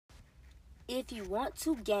If you want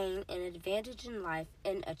to gain an advantage in life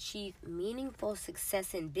and achieve meaningful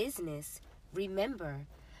success in business, remember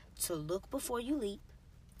to look before you leap,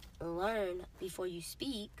 learn before you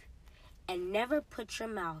speak, and never put your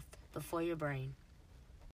mouth before your brain.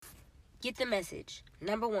 Get the message.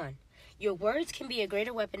 Number 1, your words can be a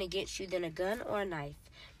greater weapon against you than a gun or a knife.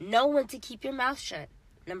 Know when to keep your mouth shut.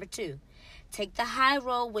 Number 2, take the high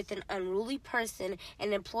road with an unruly person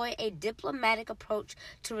and employ a diplomatic approach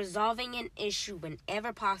to resolving an issue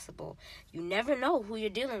whenever possible. You never know who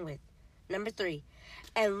you're dealing with. Number 3,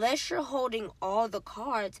 unless you're holding all the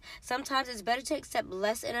cards, sometimes it's better to accept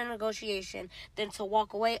less in a negotiation than to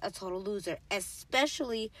walk away a total loser,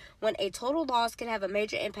 especially when a total loss can have a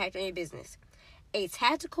major impact on your business. A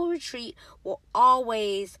tactical retreat will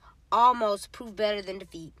always almost prove better than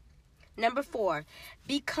defeat. Number 4,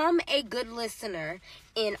 become a good listener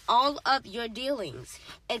in all of your dealings.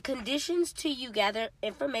 In conditions to you gather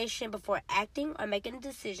information before acting or making a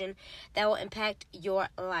decision that will impact your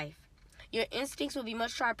life. Your instincts will be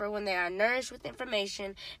much sharper when they are nourished with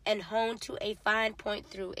information and honed to a fine point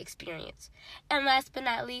through experience. And last but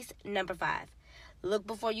not least, number 5, look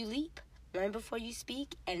before you leap, learn before you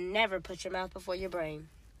speak, and never put your mouth before your brain.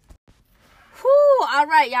 Whew, all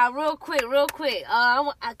right, y'all, real quick.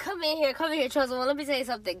 I come in here, chosen one. Let me tell you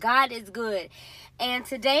something. God is good. And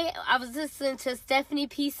today, I was listening to Stephanie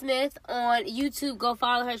P. Smith on YouTube. Go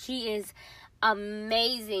follow her. She is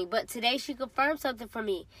amazing. But today, she confirmed something for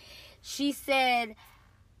me. She said,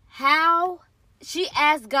 she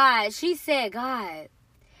asked God, God,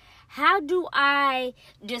 how do I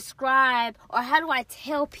describe or how do I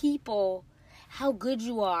tell people how good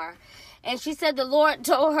you are? And she said the Lord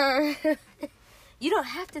told her, you don't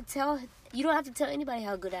have to tell anybody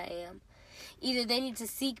how good I am. Either they need to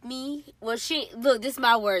seek me. Well, look, this is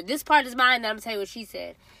my word. This part is mine, and I'm going to tell you what she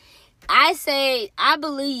said. I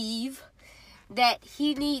believe that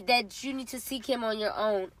you need to seek him on your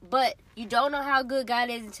own. But you don't know how good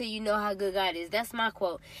God is until you know how good God is. That's my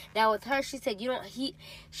quote. Now with her, she said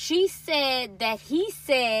she said that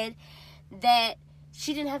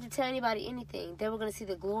she didn't have to tell anybody anything. They were going to see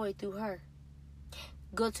the glory through her.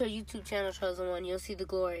 Go to her YouTube channel, Chosen One. You'll see the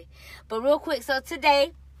glory. But real quick, so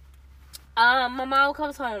today, my mom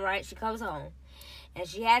comes home, right? She comes home. And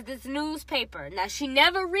she has this newspaper. Now, she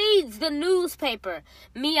never reads the newspaper.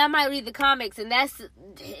 Me, I might read the comics. And that's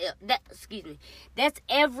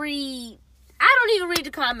every... I don't even read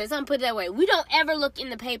the comments. I'm going to put it that way. We don't ever look in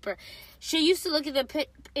the paper. She used to look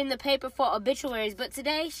in the paper for obituaries. But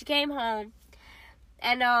today, she came home.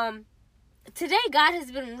 And today, God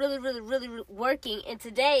has been really, really, really working. And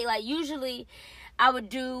today, like usually, I would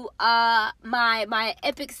do my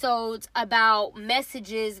episodes about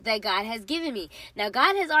messages that God has given me. Now,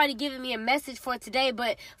 God has already given me a message for today,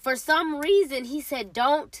 but for some reason, he said, he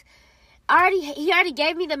already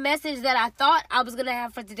gave me the message that I thought I was going to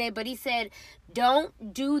have for today, but he said,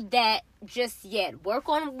 don't do that just yet. Work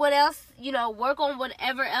on what else, work on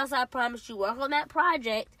whatever else I promised you. Work on that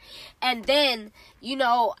project, and then,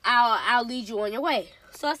 I'll lead you on your way.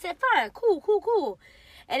 So I said, fine, cool.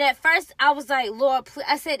 And at first, I was like, Lord,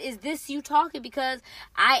 I said, is this you talking? Because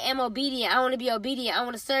I am obedient. I want to be obedient. I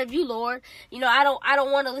want to serve you, Lord. I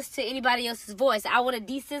don't want to listen to anybody else's voice. I want to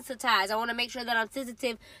desensitize. I want to make sure that I'm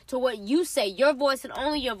sensitive to what you say, your voice and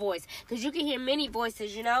only your voice. Because you can hear many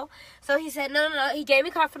voices, So he said, no. He gave me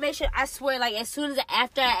confirmation. I swear, like, as soon as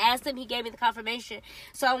after I asked him, he gave me the confirmation.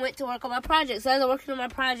 So I went to work on my project. So as I'm working on my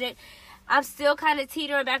project, I'm still kind of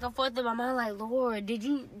teetering back and forth in my mind, like, Lord, did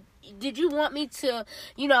you want me to,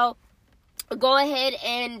 go ahead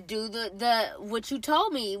and do the what you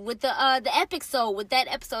told me with the episode, with that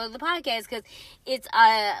episode of the podcast? Because it's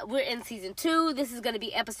we're in season 2. This is going to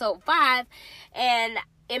be episode 5, and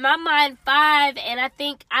in my mind, 5, and I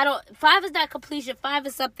think 5 is not completion. 5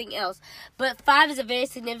 is something else, but 5 is a very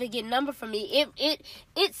significant number for me.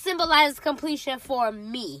 It symbolizes completion for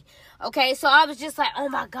me. Okay, so I was just like, oh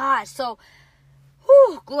my gosh. So,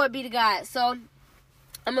 glory be to God. So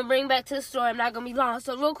I'm going to bring back to the story. I'm not going to be long.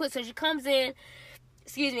 So real quick, so she comes in,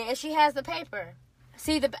 and she has the paper.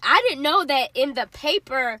 See, I didn't know that in the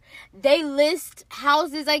paper, they list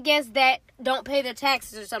houses, I guess, that don't pay their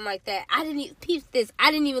taxes or something like that. I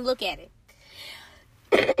didn't even look at it.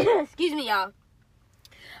 Excuse me, y'all.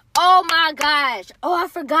 Oh my gosh. Oh, I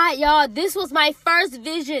forgot, y'all. This was my first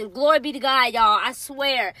vision. Glory be to God, y'all. I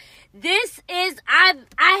swear. I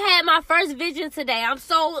had my first vision today. I'm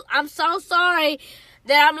so sorry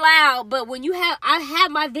that I'm loud, but when I have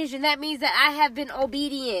my vision, that means that I have been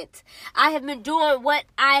obedient. I have been doing what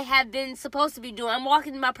I have been supposed to be doing. I'm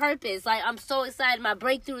walking in my purpose. Like, I'm so excited. My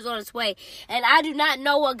breakthrough is on its way. And I do not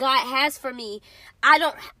know what God has for me. I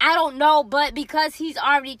don't know, but because he's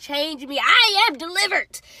already changed me, I am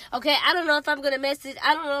delivered. Okay, I don't know if I'm going to message.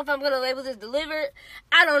 I don't know if I'm going to label this delivered.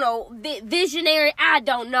 I don't know. Visionary, I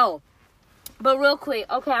don't know. But real quick,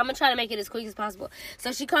 okay, I'm going to try to make it as quick as possible.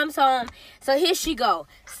 So she comes home. So here she go.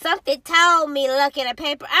 Something told me to look at a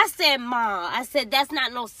paper. I said, Ma. I said, that's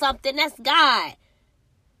not no something. That's God.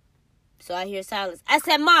 So I hear silence. I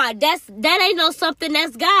said, Ma, that ain't no something.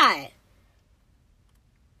 That's God.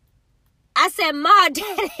 I said, Ma,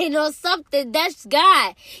 that ain't no something. That's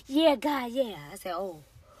God. Yeah, God, yeah. I said, oh,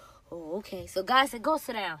 okay. So God said, go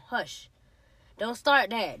sit down. Hush. Don't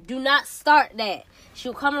start that. Do not start that.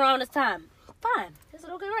 She'll come around this time. Fine. I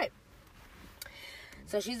said, okay, right.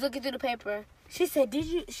 So she's looking through the paper. She said,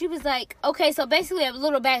 she was like, okay, so basically a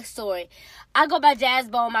little backstory. I go by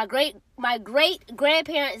JazzBone. My great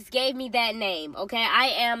grandparents gave me that name. Okay. I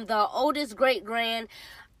am the oldest great grand.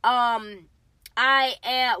 Out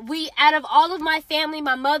of all of my family,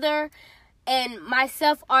 my mother and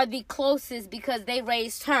myself are the closest because they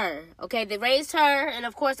raised her. Okay. They raised her. And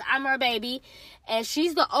of course I'm her baby and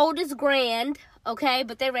she's the oldest grand. Okay,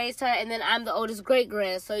 but they raised her, and then I'm the oldest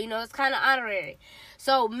great-grand, so, it's kind of honorary.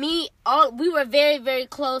 So, we were very, very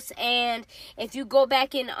close, and if you go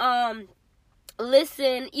back and,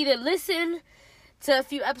 listen to a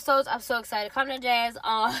few episodes, I'm so excited, Calm Down Jazz,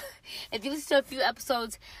 if you listen to a few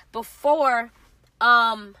episodes before,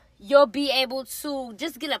 you'll be able to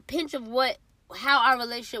just get a pinch of how our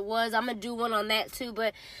relationship was. I'm going to do one on that too,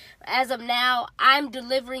 but as of now, I'm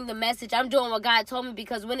delivering the message. I'm doing what God told me,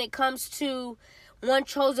 because when it comes to One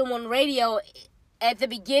Chosen One Radio, at the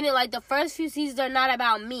beginning, like the first few seasons are not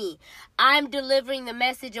about me. I'm delivering the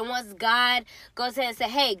message, and once God goes ahead and say,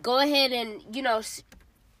 hey, go ahead and,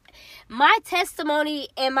 my testimony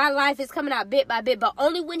and my life is coming out bit by bit, but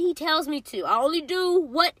only when he tells me to. I only do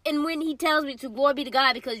what and when he tells me to. Glory be to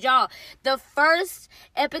God, because y'all, the first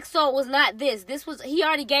episode was not this. He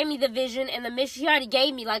already gave me the vision and the mission. He already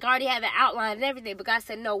gave me, I already have an outline and everything, but God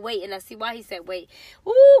said, no, wait, and I see why he said, wait.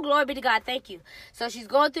 Ooh, glory be to God, thank you. So she's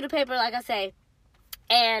going through the paper, like I say,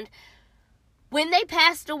 and when they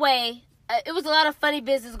passed away, it was a lot of funny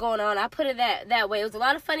business going on. I put it that way. It was a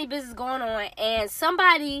lot of funny business going on. And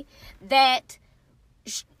somebody that,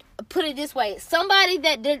 put it this way, somebody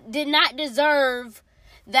that did not deserve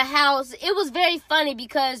the house. It was very funny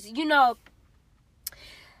because,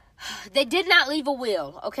 they did not leave a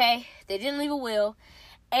will, okay? They didn't leave a will.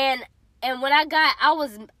 And when I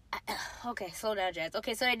was... Okay, slow down, Jazz.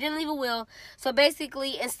 Okay, so they didn't leave a will. So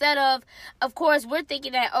basically, instead of course, we're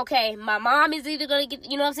thinking that, okay, my mom is either going to get,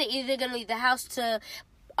 either going to leave the house to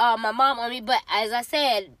my mom on me. But as I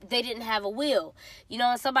said, they didn't have a will.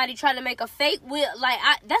 And somebody tried to make a fake will.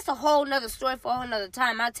 That's a whole nother story for a whole nother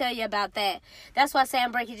time. I'll tell you about that. That's why I say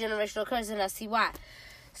I'm breaking generational curses, and I see why.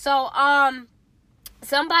 So,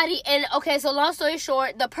 so long story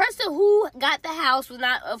short, the person who got the house was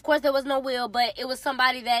not, of course there was no will, but it was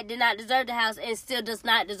somebody that did not deserve the house and still does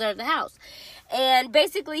not deserve the house. And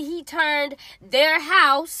basically he turned their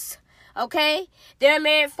house, okay, they're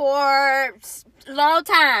married for a long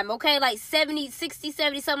time, okay, 70, 60,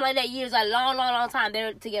 70, something like that years, long time.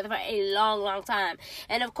 They're together for a long time.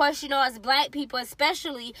 And of course, as black people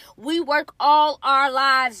especially, we work all our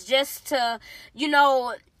lives just to,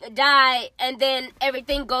 die, and then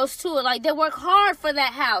everything goes to it. They work hard for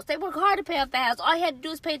that house. They work hard to pay off the house. All you had to do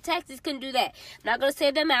is pay taxes. Couldn't do that. I'm not going to say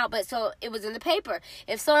them out, but so it was in the paper.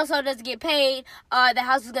 If so-and-so doesn't get paid, the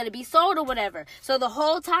house is going to be sold or whatever. So the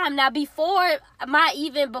whole time, now before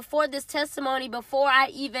this testimony, before I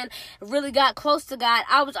even really got close to God,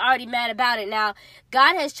 I was already mad about it. Now,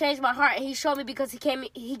 God has changed my heart, and he showed me because he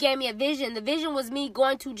gave me a vision. The vision was me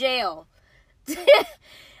going to jail.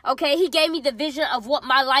 Okay, he gave me the vision of what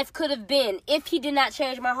my life could have been if he did not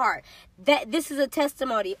change my heart. This is a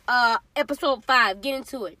testimony. Episode 5, get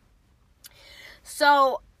into it.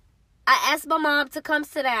 So, I asked my mom to come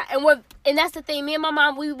sit down. And that's the thing, me and my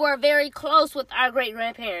mom, we were very close with our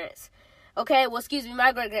great-grandparents. Okay,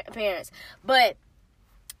 my great-grandparents. But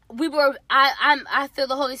I feel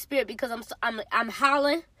the Holy Spirit because I'm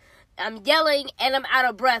howling, I'm yelling, and I'm out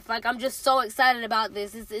of breath. I'm just so excited about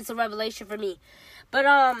this. It's a revelation for me. But,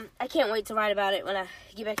 I can't wait to write about it when I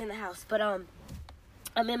get back in the house. But, I'm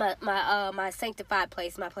in my sanctified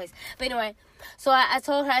place, my place. But anyway, so I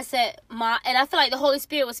told her, I said, Ma, and I feel like the Holy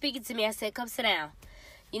Spirit was speaking to me. I said, come sit down.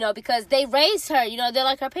 Because they raised her, they're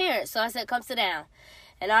like her parents. So I said, come sit down.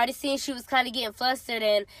 And I already seen she was kind of getting flustered.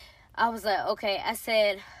 And, I was like, okay. I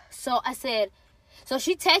said, so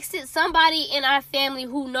she texted somebody in our family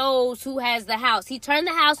who knows who has the house. He turned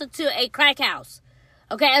the house into a crack house.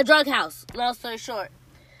 Okay, a drug house. Long story short.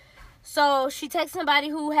 So she texted somebody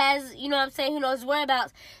who has, you know what I'm saying, who knows his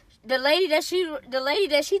whereabouts. The lady that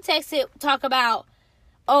she texted talk about,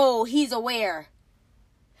 oh, he's aware.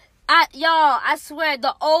 I swear,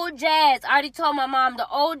 the old Jazz, I already told my mom, the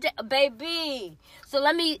old baby. So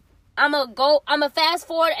I'm going to fast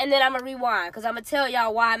forward and then I'm going to rewind. Because I'm going to tell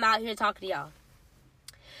y'all why I'm out here talking to y'all.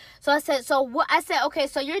 So I said, okay,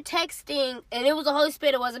 so you're texting, and it was the Holy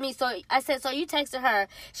Spirit, it wasn't me. So I said, so you texted her.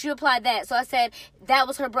 She replied that. So I said,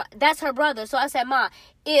 that's her brother. So I said, Ma,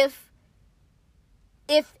 if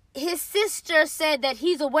his sister said that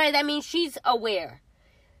he's aware, that means she's aware.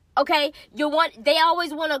 Okay, they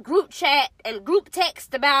always want a group chat and group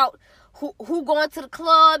text about who going to the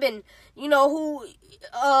club and, you know, who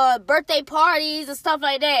birthday parties and stuff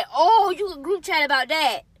like that. Oh, you can group chat about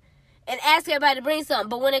that and ask everybody to bring something.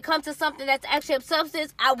 But when it comes to something that's actually a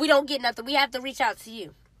substance, we don't get nothing. We have to reach out to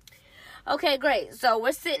you. Okay, great. So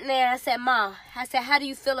we're sitting there. I said, Ma, how do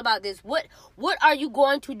you feel about this? What are you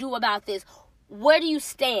going to do about this? Where do you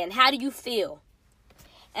stand? How do you feel?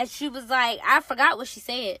 And she was like, I forgot what she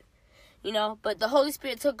said, you know, but the Holy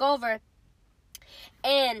Spirit took over.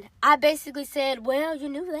 And I basically said, well, you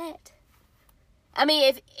knew that. I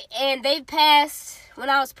mean, and they passed when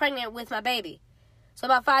I was pregnant with my baby. So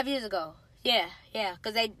about 5 years ago. Yeah,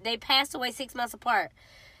 because they passed away 6 months apart.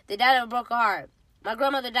 They died of a broken heart. My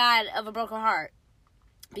grandmother died of a broken heart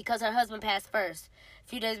because her husband passed first, a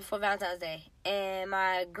few days before Valentine's Day. And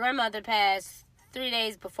my grandmother passed 3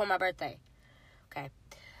 days before my birthday. Okay.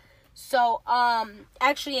 So,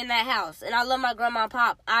 actually in that house. And I love my grandma and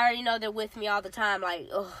pop. I already know they're with me all the time. Like,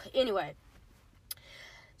 anyway.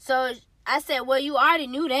 So, I said, well, you already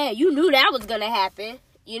knew that. You knew that was going to happen.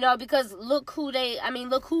 You know, because look who,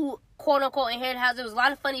 quote unquote, inherited the house. There was a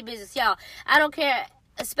lot of funny business. Y'all, I don't care.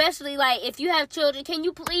 Especially, like, if you have children, can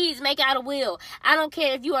you please make out a will? I don't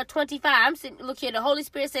care if you are 25. I'm sitting, look here, the Holy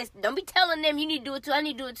Spirit says, don't be telling them you need to do it too. I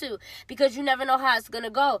need to do it too. Because you never know how it's going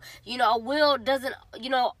to go. You know, a will doesn't, you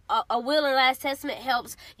know, a will and last testament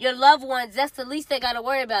helps your loved ones. That's the least they got to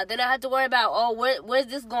worry about. They don't have to worry about, where's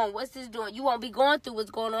this going? What's this doing? You won't be going through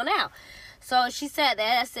what's going on now. So she said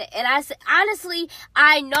that. I said, honestly,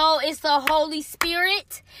 I know it's the Holy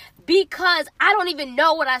Spirit because I don't even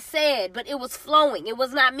know what I said, but it was flowing. It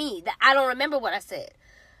was not me. I don't remember what I said.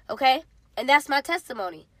 Okay? And that's my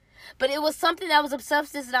testimony. But it was something that was of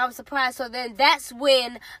substance and I was surprised. So then that's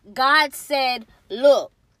when God said,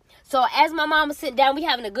 look. So as my mom was sitting down, we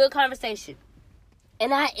having a good conversation.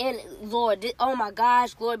 And Lord, oh my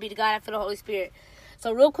gosh, glory be to God. I feel the Holy Spirit.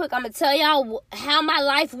 So real quick, I'm going to tell y'all how my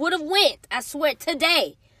life would have went. I swear,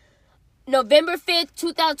 today, November 5th,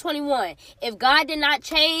 2021. If God did not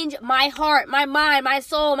change my heart, my mind, my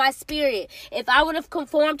soul, my spirit, if I would have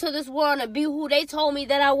conformed to this world and be who they told me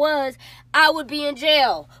that I would be in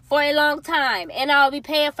jail for a long time. And I would be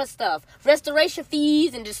paying for stuff. Restoration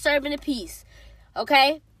fees and disturbing the peace.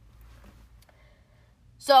 Okay?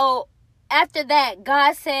 So, after that,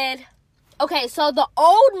 God said, okay, so the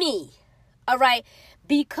old me, all right,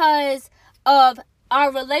 because of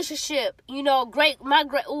our relationship, you know, I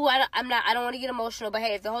don't want to get emotional, but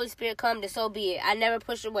hey, if the Holy Spirit comes, then so be it. I never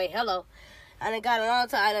push away. Hello. I done got a long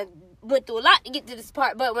time. I done went through a lot to get to this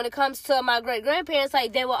part, but when it comes to my great-grandparents,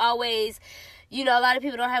 like, they were always, you know, a lot of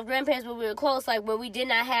people don't have grandparents, but we were close. Like, when we did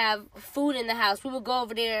not have food in the house, we would go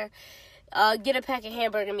over there, get a pack of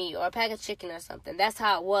hamburger meat or a pack of chicken or something. That's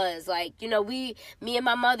how it was. Like, you know, me and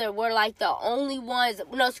my mother were like the only ones,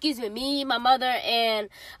 me, my mother, and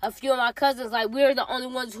a few of my cousins, like, we were the only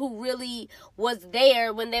ones who really was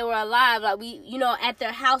there when they were alive. Like, we, you know, at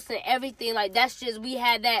their house and everything. Like, that's just, we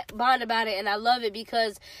had that bond about it, and I love it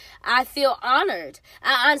because I feel honored.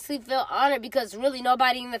 I honestly feel honored because really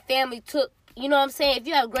nobody in the family took, you know what I'm saying? If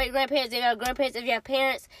you have great-grandparents, if you have grandparents, if you have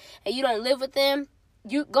parents, and you don't live with them,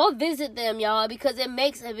 you go visit them, y'all, because it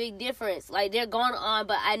makes a big difference. Like, they're going on,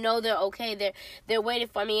 but I know they're okay. They're waiting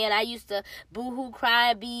for me, and I used to boo-hoo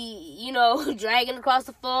cry, be, you know, dragging across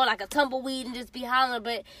the floor like a tumbleweed and just be hollering.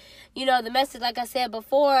 But, you know, the message, like I said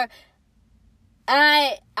before,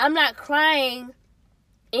 I'm not crying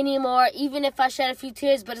anymore, even if I shed a few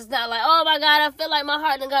tears, but it's not like, oh my God, I feel like my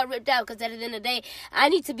heart done got ripped out, because at the end of the day, I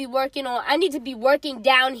need to be working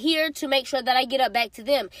down here to make sure that I get up back to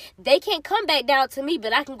them. They can't come back down to me,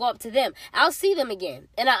 but I can go up to them. I'll see them again,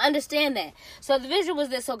 and I understand that. So the vision was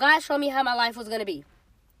this. So God showed me how my life was going to be.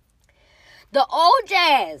 The old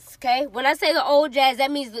Jazz, okay? When I say the old Jazz, that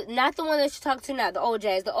means not the one that you talk to now, the old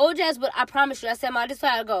Jazz. The old Jazz, but I promise you, I said, Mom, this is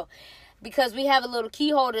how I go. because we have a little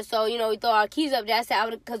key holder, so, you know, we throw our keys up there. I said,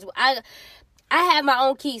 because I have my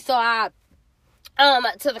own key, so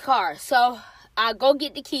to the car. So, I go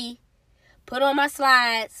get the key, put on my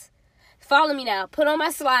slides. Follow me now. Put on my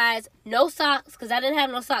slides, no socks, because I didn't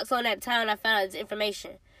have no socks on at the time when I found out this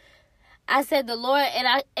information. I said the Lord, and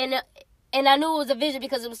I knew it was a vision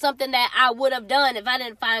because it was something that I would have done if I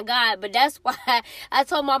didn't find God. But that's why I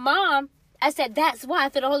told my mom, I said, that's why,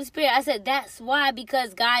 for the Holy Spirit. I said, that's why,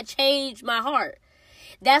 because God changed my heart.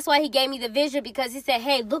 That's why he gave me the vision, because he said,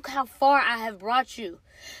 hey, look how far I have brought you.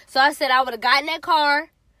 So I said I would have gotten that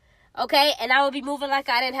car, okay, and I would be moving like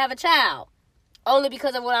I didn't have a child. Only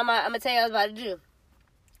because of what I'm going to tell you I was about to do.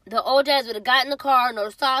 The old Jazz would have gotten in the car, no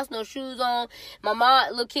socks, no shoes on. My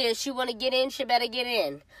mom, look here, she want to get in, she better get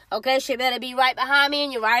in. Okay, she better be right behind me,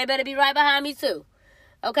 and Uriah better be right behind me too.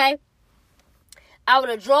 Okay? I would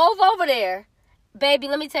have drove over there. Baby,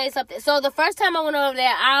 let me tell you something. So the first time I went over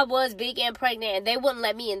there, I was big and pregnant, and they wouldn't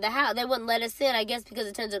let me in the house. They wouldn't let us in, I guess, because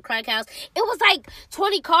it turns into a crack house. It was like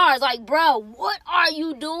 20 cars. Like, bro, what are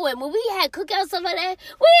you doing? When we had cookouts, stuff like that,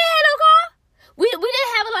 we didn't have no car. We didn't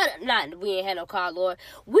have a lot of, we ain't had no car, Lord.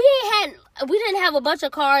 We didn't have a bunch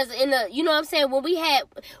of cars in the, you know what I'm saying?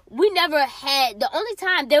 We never had, the only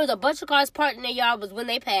time there was a bunch of cars parked in their yard was when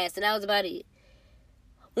they passed, and that was about it.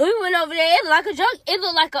 When we went over there, it looked like a junk. It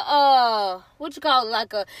looked like a, what you call it?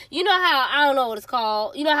 Like a, you know how, I don't know what it's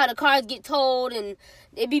called. You know how the cars get towed and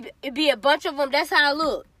it'd be a bunch of them. That's how it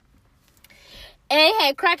looked. And it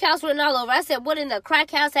had crack house written all over. I said, what in the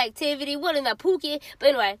crack house activity? What in the Pookie? But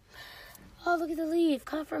anyway. Oh, look at the leaf.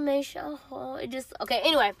 Confirmation. Oh, it just, okay.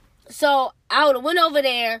 Anyway. So, I would have went over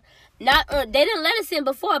there. They didn't let us in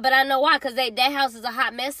before, but I know why. Because that house is a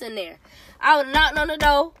hot mess in there. I would have knocked on the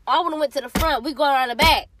door. I would have went to the front. We going around the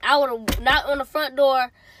back. I would have knocked on the front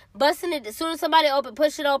door, busting it. As soon as somebody open,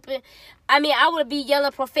 push it open. I mean, I would be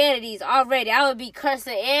yelling profanities already. I would be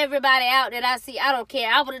cursing everybody out that I see. I don't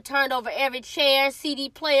care. I would have turned over every chair, CD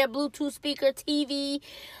player, Bluetooth speaker, TV.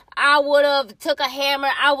 I would have took a hammer.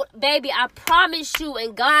 Baby, I promise you,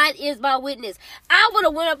 and God is my witness. I would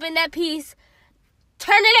have went up in that piece,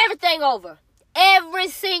 turning everything over. Every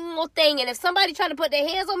single thing. And if somebody tried to put their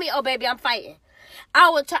hands on me, oh baby, I'm fighting. I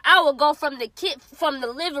would go from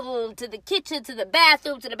the living room to the kitchen to the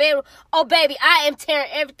bathroom to the bedroom. Oh baby, I am tearing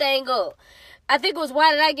everything up. I think it was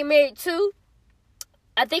Why Did I Get Married Too?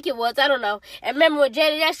 I think it was. I don't know. And remember when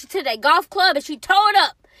Janet asked her to that golf club and she tore it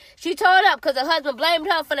up. She tore it up because her husband blamed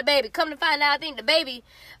her for the baby. Come to find out, I think the baby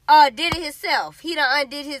did it himself. He done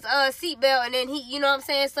undid his seatbelt, and then he, you know what I'm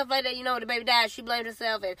saying, stuff like that. You know, when the baby died, she blamed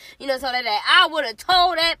herself, and, you know, stuff like that. I would have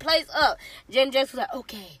tore that place up. Jen Jackson was like,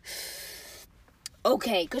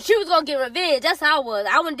 okay. Because she was going to get revenge. That's how I was.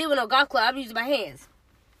 I wouldn't deal with no golf club. I would use my hands.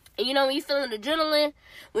 And, you know, when you feeling adrenaline,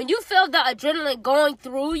 when you feel the adrenaline going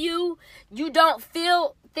through you, you don't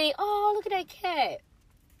think, oh, look at that cat.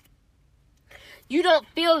 You don't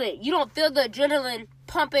feel it. You don't feel the adrenaline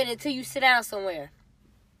pumping until you sit down somewhere.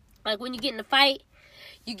 Like when you get in a fight,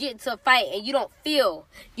 you get into a fight and you don't feel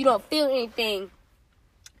anything,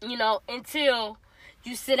 you know, until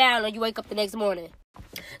you sit down or you wake up the next morning.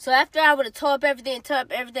 So after I would have tore up everything,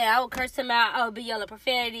 I would curse him out. I would be yelling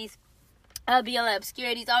profanities. I would be yelling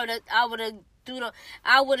obscurities. I would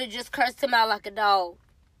have just cursed him out like a dog,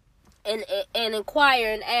 and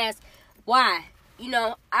inquire and ask why. You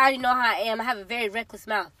know, I already know how I am. I have a very reckless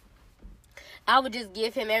mouth. I would just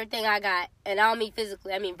give him everything I got. And I don't mean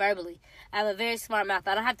physically. I mean verbally. I have a very smart mouth.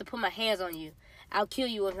 I don't have to put my hands on you. I'll kill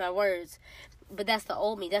you with my words. But that's the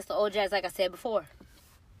old me. That's the old Jazz, like I said before.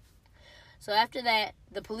 So after that,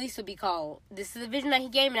 the police would be called. This is the vision that he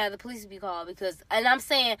gave me now. The police would be called. Because, and I'm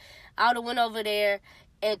saying, I would have went over there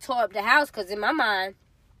and tore up the house. Because in my mind,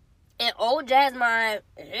 in old Jazz mind,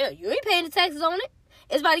 hell, you ain't paying the taxes on it.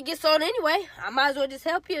 It's about to get sold anyway. I might as well just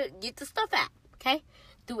help you get the stuff out, okay?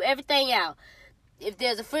 Do everything out. If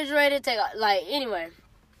there's a refrigerator, anyway.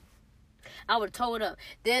 I would have tore it up.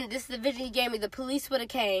 Then, this is the vision he gave me. The police would have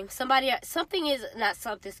came. God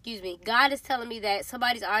is telling me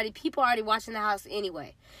that people are already watching the house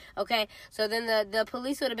anyway, okay? So then the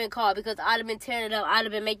police would have been called because I'd have been tearing it up. I'd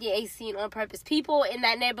have been making a scene on purpose. People in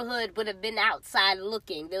that neighborhood would have been outside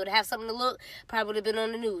looking. They would have something to look. Probably would have been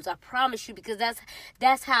on the news. I promise you, because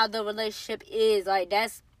that's how the relationship is.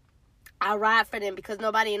 I ride for them because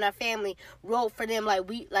nobody in our family wrote for them like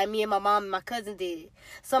me and my mom and my cousin did.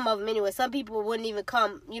 Some of them anyway. Some people wouldn't even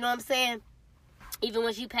come. You know what I'm saying? Even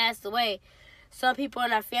when she passed away, some people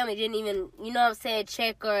in our family didn't even, you know what I'm saying,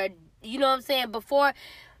 check or, you know what I'm saying? Before,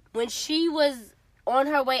 when she was on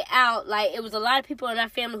her way out, it was a lot of people in our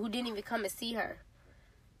family who didn't even come and see her.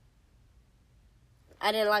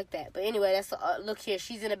 I didn't like that. But anyway, that's look here.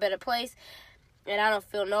 She's in a better place, and I don't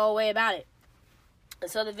feel no way about it.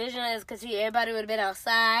 So the vision is continued. Everybody would have been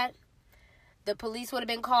outside. The police would have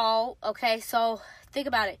been called. Okay, so think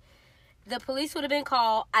about it. The police would have been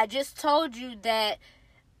called. I just told you that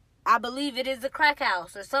I believe it is a crack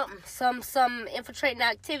house or something. Some infiltrating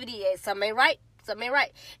activity. Something ain't right. Something ain't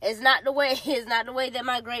right. It's not the way that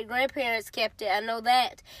my great-grandparents kept it. I know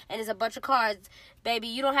that. And it's a bunch of cars. Baby,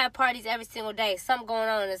 you don't have parties every single day. Something going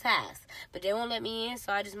on in this house. But they won't let me in,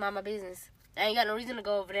 so I just mind my business. I ain't got no reason to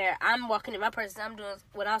go over there. I'm walking in my purpose. I'm doing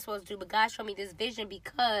what I'm supposed to do. But God showed me this vision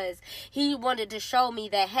because he wanted to show me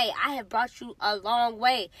that, hey, I have brought you a long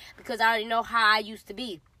way because I already know how I used to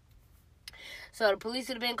be. So the police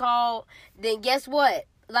would have been called. Then guess what?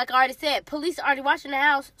 Like I already said, police already watching the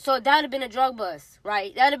house. So that would have been a drug bust,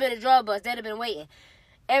 right? That would have been a drug bust. They'd have been waiting.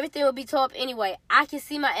 Everything would be tore up anyway. I can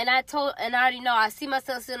see I already know. I see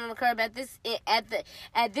myself sitting on the curb at this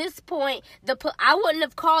point. I wouldn't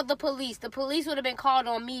have called the police. The police would have been called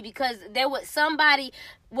on me because somebody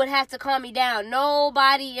would have to calm me down.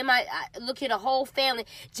 Nobody in look at the whole family.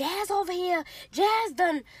 Jazz over here. Jazz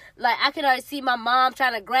done. Like I can already see my mom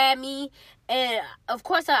trying to grab me. And of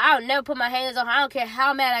course, I'll never put my hands on her. I don't care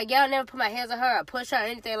how mad I get. I'll never put my hands on her or push her or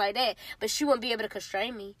anything like that. But she wouldn't be able to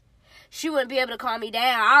constrain me. She wouldn't be able to calm me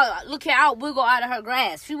down. I'll wiggle out of her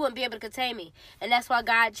grasp. She wouldn't be able to contain me. And that's why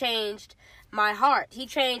God changed my heart. He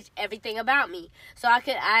changed everything about me. So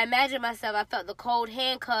I imagine myself, I felt the cold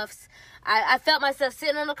handcuffs. I felt myself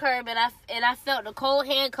sitting on the curb, and I felt the cold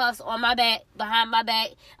handcuffs on my back, behind my back.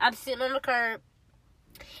 I'm sitting on the curb.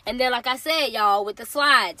 And then, like I said, y'all, with the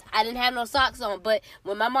slides, I didn't have no socks on. But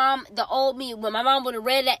when my mom, when my mom would have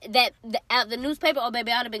read the newspaper, oh,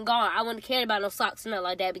 baby, I would have been gone. I wouldn't care about no socks or nothing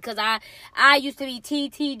like that. Because I used to be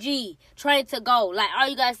TTG, trained to go. Like, all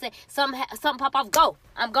you guys say, something pop off, go.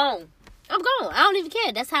 I'm gone. I don't even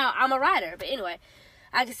care. That's how I'm a rider. But anyway,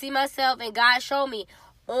 I can see myself, and God showed me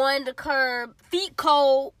on the curb, feet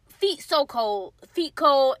cold, feet so cold, feet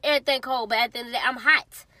cold, everything cold. But at the end of the day,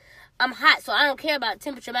 I'm hot, so I don't care about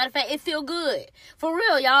temperature. Matter of fact, it feel good. For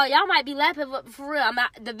real, y'all. Y'all might be laughing, but for real,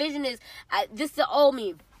 the vision is, this is the old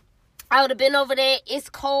me. I would have been over there. It's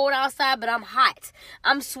cold outside, but I'm hot.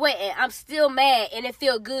 I'm sweating. I'm still mad, and it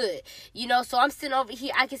feel good. You know, so I'm sitting over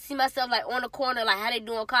here. I can see myself, like, on the corner, like, how they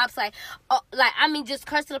doing cops, like, just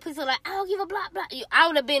cursing the police, like, I don't give a blah, blah. I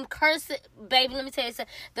would have been cursing, baby, let me tell you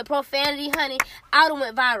something. The profanity, honey, I would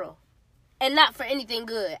have went viral. And not for anything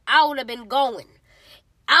good. I would have been going.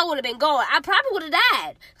 I probably would have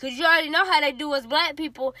died. Because you already know how they do us black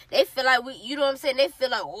people. They feel like you know what I'm saying? They feel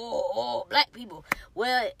like, oh, black people.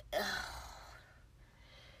 Well,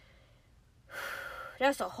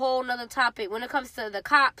 that's a whole nother topic. When it comes to the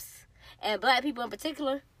cops and black people in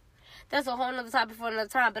particular, that's a whole nother topic for another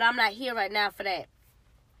time. But I'm not here right now for that.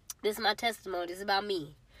 This is my testimony. This is about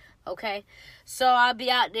me. Okay? So I'll be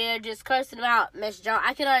out there just cursing them out, Miss Jones.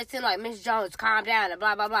 I can already tell, like, Miss Jones, calm down and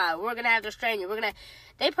blah, blah, blah. We're going to have to restrain you.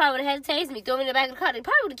 They probably would have had to tase me, throw me in the back of the car. They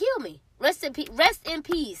probably would have killed me. Rest in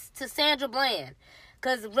peace to Sandra Bland.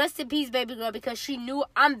 Because rest in peace, baby girl, because she knew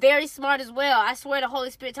I'm very smart as well. I swear the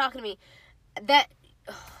Holy Spirit talking to me.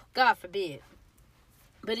 God forbid.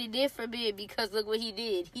 But he did forbid because look what he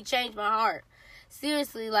did. He changed my heart.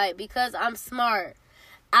 Seriously, like, because I'm smart,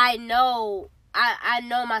 I know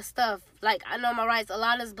my stuff. Like, I know my rights. A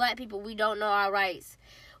lot of us black people, we don't know our rights.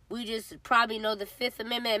 We just probably know the Fifth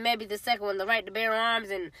Amendment and maybe the second one, the right to bear arms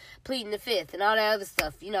and pleading the Fifth and all that other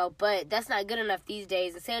stuff, you know. But that's not good enough these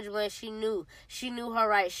days. And Sandra Bland, she knew her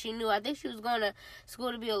rights. She knew. I think she was going to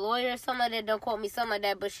school to be a lawyer or something like that. Don't quote me, something like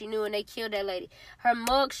that. But she knew, and they killed that lady. Her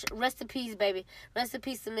mug, rest in peace, baby. Rest in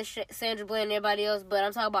peace to Miss Sandra Bland and everybody else. But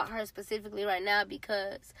I'm talking about her specifically right now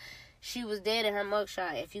because she was dead in her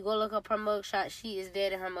mugshot. If you go look up her mugshot, she is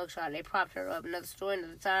dead in her mugshot. They propped her up. Another story,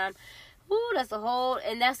 another time. Ooh, that's a whole,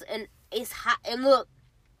 and it's hot, and look,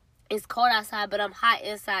 it's cold outside, but I'm hot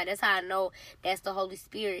inside. That's how I know that's the Holy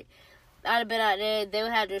Spirit. I'd have been out there, they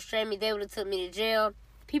would have to restrain me, they would have took me to jail.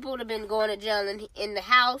 People would have been going to jail in the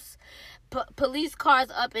house. Police cars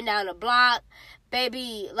up and down the block.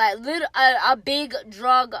 Baby, like, a big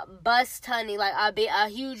drug bust, honey, like, a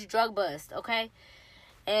huge drug bust, okay?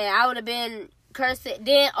 And I would have been cursing.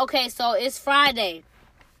 Then, okay, so it's Friday.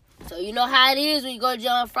 So you know how it is when you go to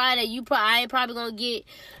jail on Friday. I ain't probably gonna get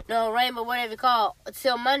no rainbow, whatever it's called,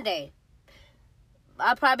 until Monday.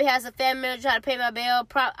 I probably had some family members try to pay my bill.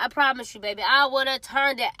 I promise you, baby, I would have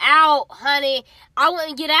turned it out, honey. I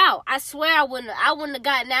wouldn't get out. I swear I wouldn't have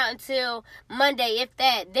gotten out until Monday, if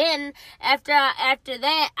that. Then after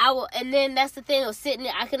that, I will. And then that's the thing. I was sitting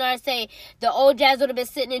there. I can already say the old Jazz would have been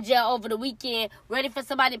sitting in jail over the weekend, ready for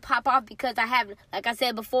somebody to pop off, because I have, like I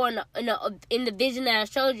said before in the vision that I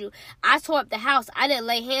showed you, I tore up the house. I didn't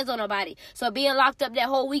lay hands on nobody. So being locked up that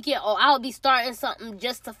whole weekend, I would be starting something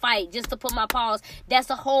just to fight, just to put my paws. That's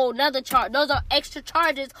a whole nother charge. Those are extra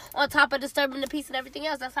charges on top of disturbing the peace and everything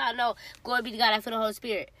else. That's how I know. Glory be to God. I feel the Holy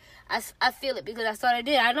Spirit. I feel it because that's what I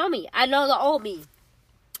did. I know me. I know the old me.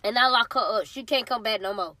 And I lock her up. She can't come back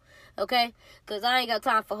no more. Okay? Because I ain't got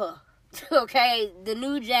time for her. Okay? The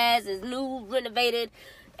new Jazz is new, renovated,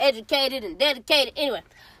 educated, and dedicated. Anyway.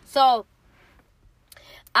 So,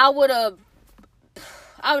 I would have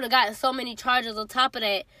gotten so many charges on top of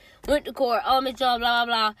that. Went to court, Miss Jones, blah,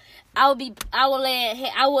 blah, blah.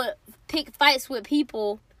 I would pick fights with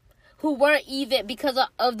people who weren't even, because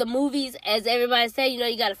of the movies, as everybody said,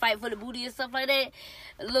 you got to fight for the booty and stuff like that.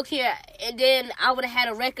 Look here, and then I would have had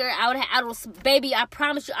a record. Baby, I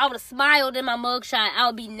promise you, I would have smiled in my mugshot. I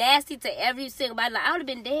would be nasty to every single body. Like, I would have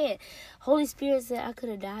been dead. Holy Spirit said I could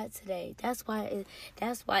have died today. That's why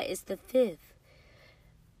it's the 5th.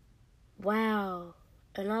 Wow.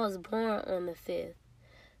 And I was born on the 5th.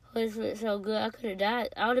 Holy Spirit so good. I could have died.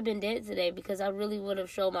 I would have been dead today because I really would have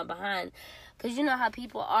showed my behind. Because you know how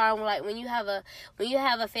people are, like, when you have a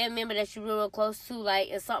family member that you're real close to, like,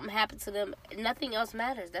 and something happened to them, nothing else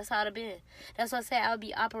matters. That's how it would have been. That's why I say I would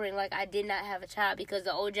be operating like I did not have a child, because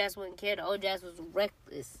the old Jazz wouldn't care. The old Jazz was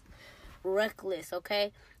reckless,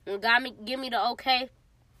 okay? When God give me the okay,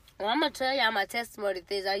 well, I'm going to tell y'all my testimony,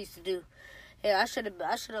 things I used to do. Yeah, I should have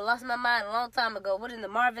lost my mind a long time ago. What in the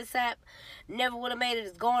Marvin Sapp? Never would have made it.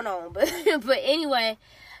 It's going on. But anyway,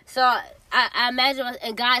 so I imagine,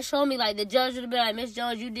 and God showed me, like, the judge would have been like, Miss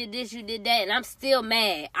Jones, you did this, you did that, and I'm still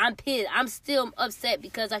mad. I'm pissed. I'm still upset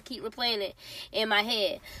because I keep replaying it in my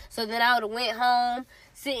head. So then I would have went home,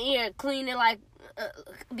 sitting here cleaning, like,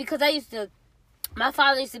 because my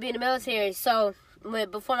father used to be in the military, so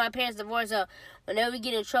before my parents divorced, whenever we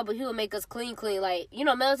get in trouble, he would make us clean. Like,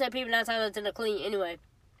 military people 9 times out of 10 are clean anyway.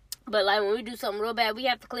 But, like, when we do something real bad, we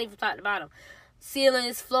have to clean from top to bottom.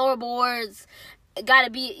 Ceilings, floorboards,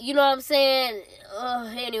 gotta be, you know what I'm saying?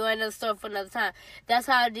 Anyway, another story for another time. That's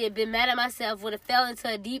how I did. Been mad at myself. Would have fell into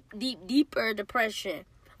a deeper depression.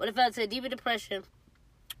 Would have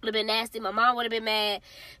have been nasty. My mom would have been mad.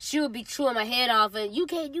 She would be chewing my head off, and you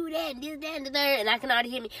can't do that, and this, that, and the third. And I can already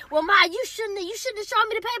hear me. Well, Ma, you shouldn't have shown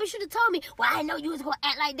me the paper. You should have told me. Well, I know you was gonna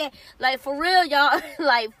act like that. Like, for real, y'all.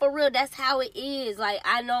 Like, for real, that's how it is. Like,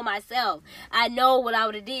 I know myself. I know what I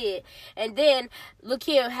would have did. And then, look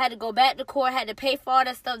here, had to go back to court, had to pay for all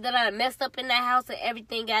that stuff that I messed up in that house and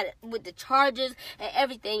everything, got it with the charges and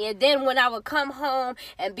everything. And then when I would come home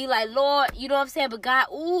and be like, Lord, you know what I'm saying? But God,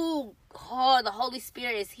 the Holy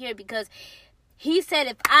Spirit is here, because he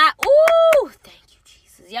said thank you,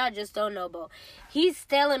 Jesus. Y'all just don't know, bro. He's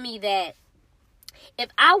telling me that if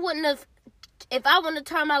I wouldn't have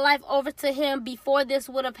turned my life over to him before this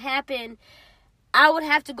would have happened, I would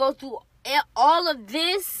have to go through all of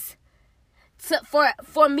this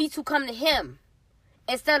for me to come to him.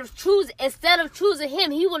 Instead of choosing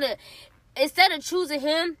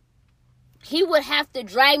him, he would have to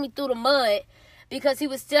drag me through the mud, because he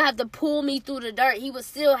would still have to pull me through the dirt. He would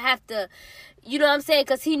still have to, you know what I'm saying?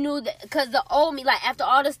 Because he knew that, because the old me, like, after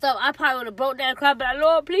all this stuff, I probably would have broke down and cried, but like,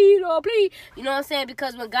 Lord, please. You know what I'm saying?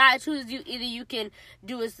 Because when God chooses you, either you can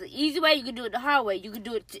do it the easy way, you can do it the hard way. You can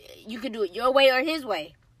do it your way or his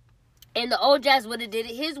way. And the old Jazz would have did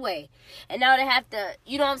it his way. And I would have to,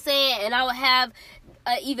 you know what I'm saying? And I would have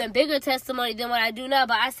an even bigger testimony than what I do now.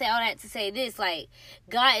 But I say all that to say this, like,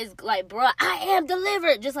 God is like, bro, I am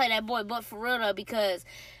delivered. Just like that boy. But for real though, because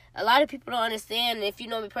a lot of people don't understand. And if you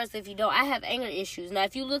know me personally, if you don't, I have anger issues. Now,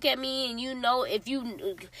 if you look at me and if you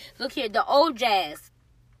look here, the old Jazz,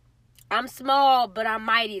 I'm small, but I'm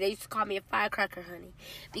mighty. They used to call me a firecracker, honey.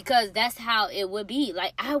 Because that's how it would be.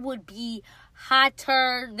 Like, I would be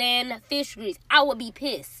hotter than fish grease. I would be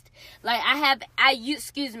pissed. Like, I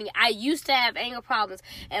used to have anger problems.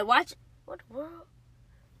 And watch, what the world?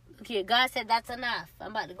 Look here, God said that's enough.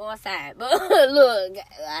 I'm about to go outside. But look,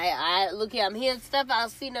 I look here, I'm hearing stuff, I don't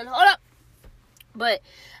see nothing. Hold up. But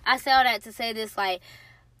I say all that to say this, like,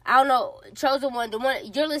 I don't know, chosen one, the one,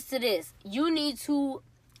 you're listening to this. You need to,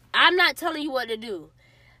 I'm not telling you what to do.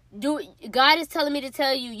 God is telling me to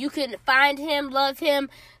tell you, you can find him, love him,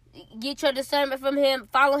 Get your discernment from him.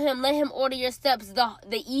 Follow him. Let him order your steps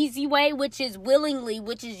the easy way, which is willingly,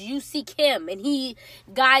 which is you seek him and he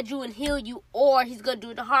guide you and heal you, or he's going to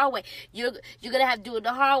do it the hard way. You're going to have to do it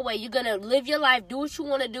the hard way. You're going to live your life, do what you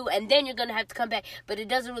want to do, and then you're going to have to come back. But it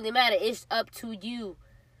doesn't really matter. It's up to you.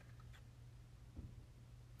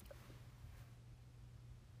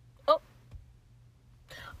 Oh.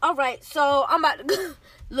 All right, so I'm about to go.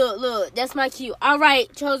 Look, that's my cue. All right,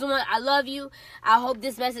 chosen one, I love you. I hope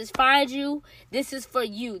this message finds you. This is for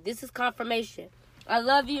you. This is confirmation. I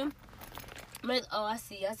love you. Oh, I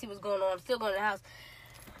see what's going on. I'm still going to the house.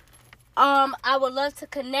 I would love to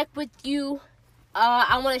connect with you.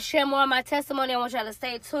 I want to share more of my testimony. I want y'all to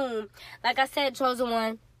stay tuned. Like I said, chosen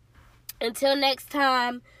one, until next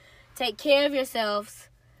time, take care of yourselves.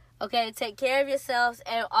 Okay, take care of yourselves.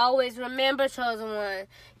 And always remember, chosen one,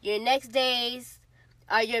 your next days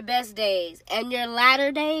are your best days, and your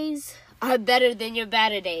latter days are better than your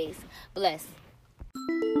better days. Bless.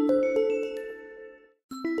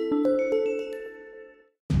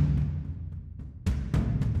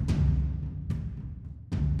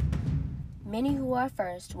 Many who are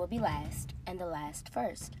first will be last, and the last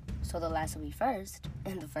first. So the last will be first,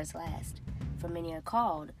 and the first last. For many are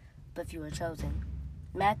called, but few are chosen.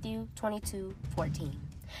 Matthew 22:14.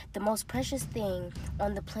 The most precious thing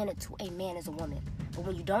on the planet to a man is a woman. But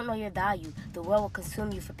when you don't know your value, the world will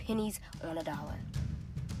consume you for pennies on a dollar.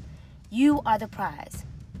 You are the prize,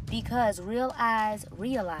 because real eyes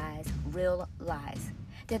realize real lies.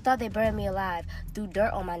 They thought they buried me alive, threw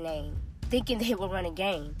dirt on my name, thinking they would run a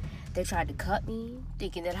game. They tried to cut me,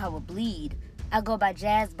 thinking that I would bleed. I go by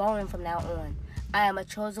JazzBone from now on. I am a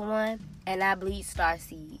chosen one, and I bleed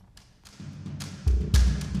starseed.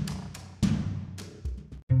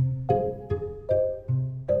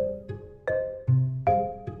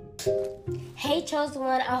 Hey, chosen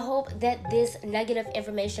one, I hope that this nugget of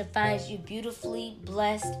information finds you beautifully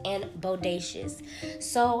blessed and bodacious.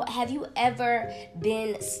 So, have you ever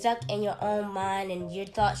been stuck in your own mind and your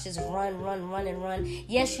thoughts just run?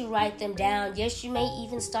 Yes, you write them down. Yes, you may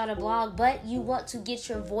even start a blog, but you want to get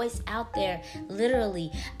your voice out there, literally.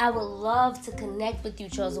 I would love to connect with you,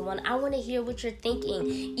 chosen one. I want to hear what you're thinking,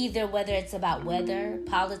 either whether it's about weather,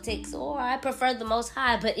 politics, or I prefer the Most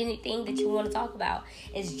High, but anything that you want to talk about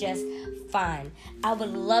is just fine. I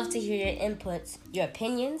would love to hear your inputs, your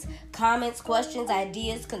opinions, comments, questions,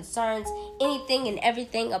 ideas, concerns, anything and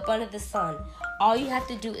everything up under the sun. All you have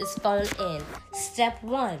to do is phone in. Step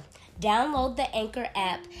 1, download the Anchor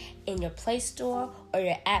app in your Play Store or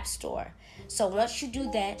your App Store. So once you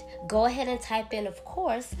do that, go ahead and type in, of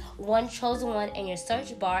course, One Chosen One in your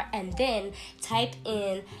search bar, and then type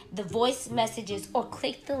in the voice messages or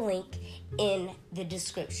click the link in the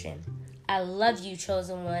description. I love you,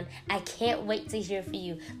 chosen one. I can't wait to hear from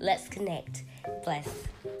you. Let's connect. Bless.